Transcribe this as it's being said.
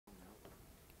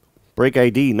Break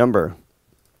ID number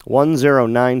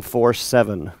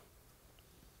 10947.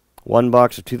 One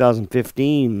box of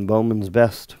 2015 Bowman's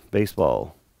Best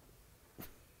Baseball.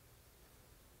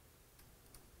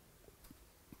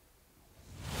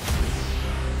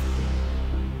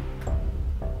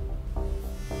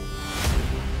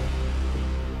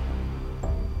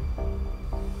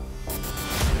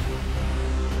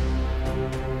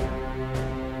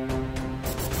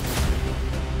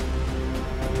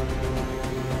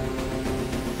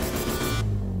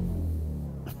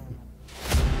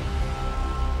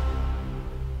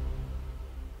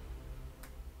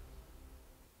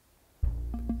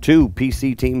 Two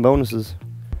PC team bonuses.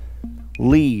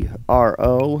 Lee,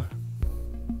 R.O.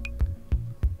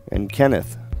 and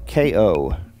Kenneth,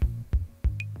 K.O.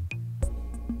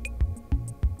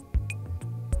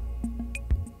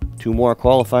 Two more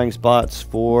qualifying spots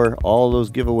for all those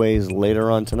giveaways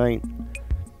later on tonight.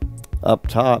 Up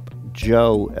top,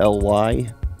 Joe,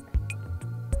 L.Y.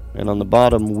 and on the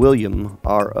bottom, William,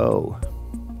 R.O.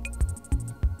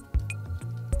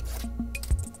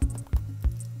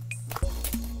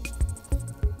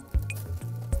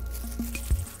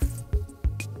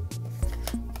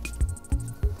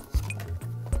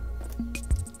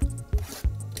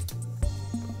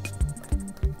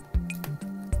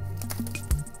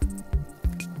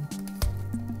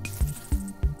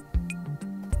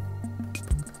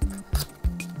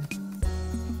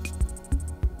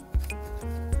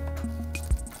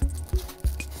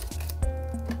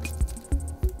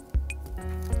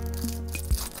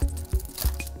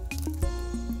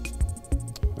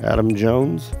 Adam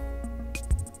Jones.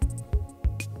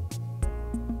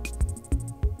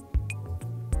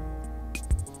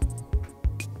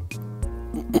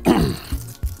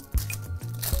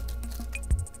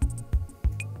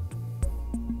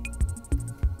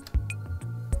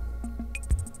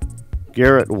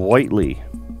 Garrett Whiteley.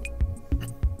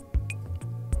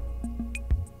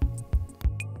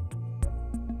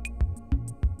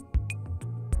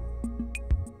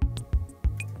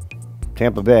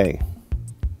 Tampa Bay,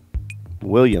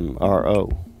 William, R.O.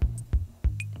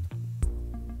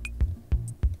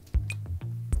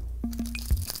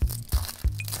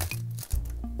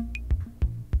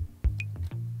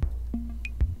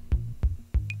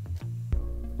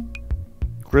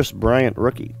 Chris Bryant,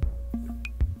 rookie.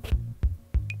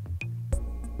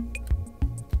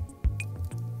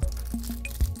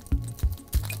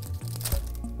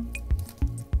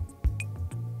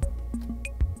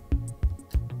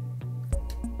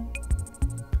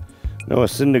 Noah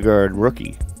Syndergaard,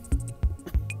 rookie.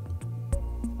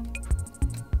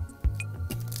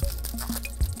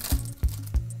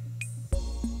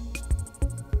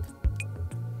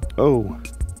 Oh.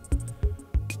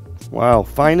 Wow.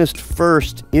 Finest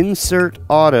first insert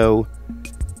auto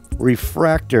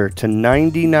refractor to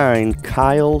 99,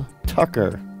 Kyle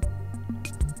Tucker.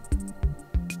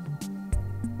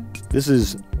 This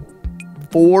is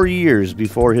 4 years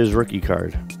before his rookie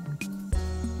card.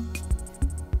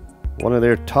 One of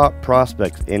their top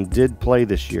prospects and did play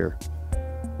this year.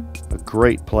 A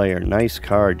great player. Nice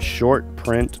card. Short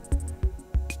print.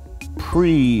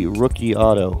 Pre-rookie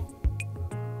auto.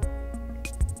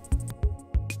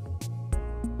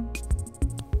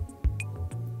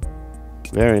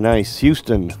 Very nice.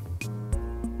 Houston.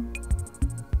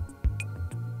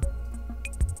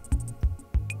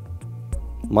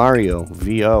 Mario,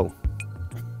 VO.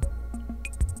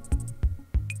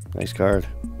 Nice card.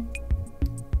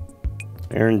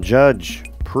 Aaron Judge,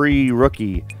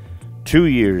 pre-rookie, 2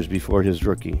 years before his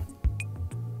rookie.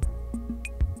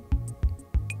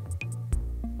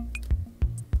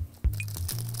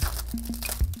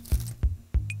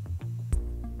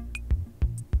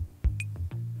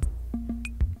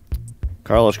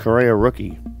 Carlos Correa,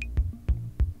 rookie.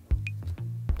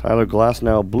 Tyler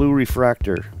Glasnow, blue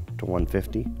refractor to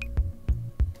 150.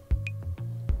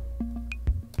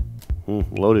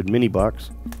 Loaded mini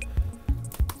box.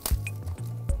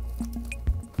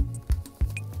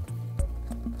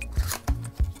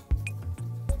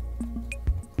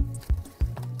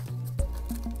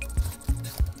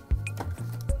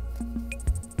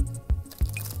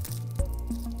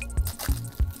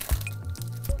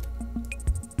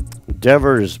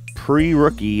 Devers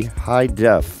pre-rookie high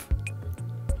def.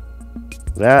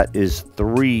 That is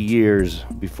 3 years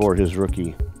before his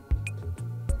rookie.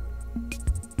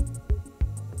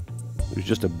 He was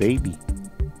just a baby.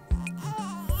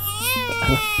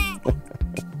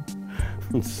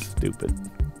 Stupid.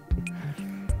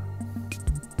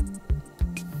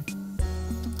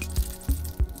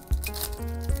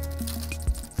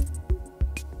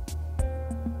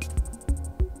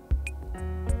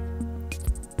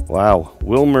 Wow,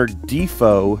 Wilmer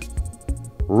Defoe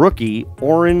Rookie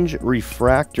orange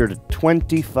refractor to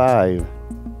 25.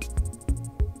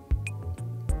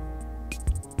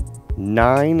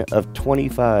 9 of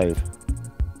 25.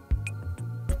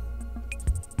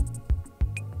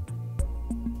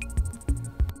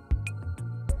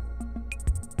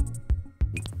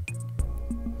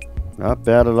 Not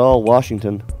bad at all,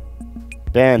 Washington.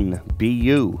 Ben,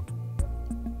 BU.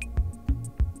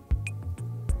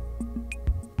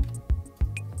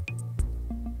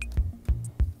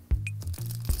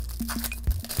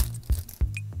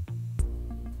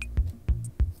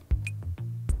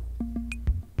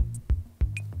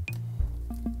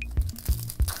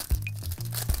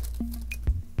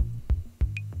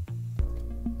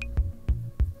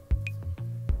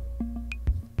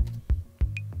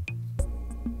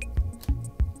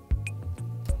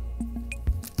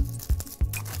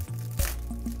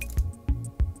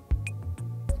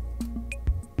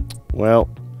 Well,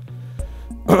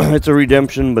 it's a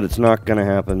redemption, but it's not going to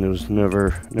happen. There was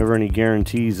never any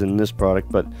guarantees in this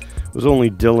product, but it was only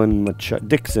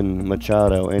Dixon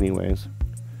Machado anyways.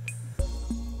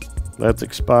 That's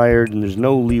expired, and there's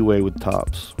no leeway with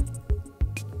tops.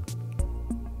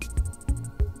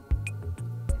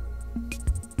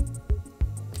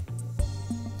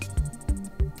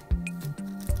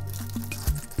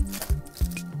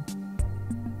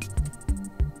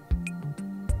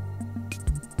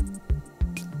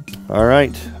 All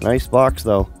right, nice box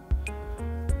though.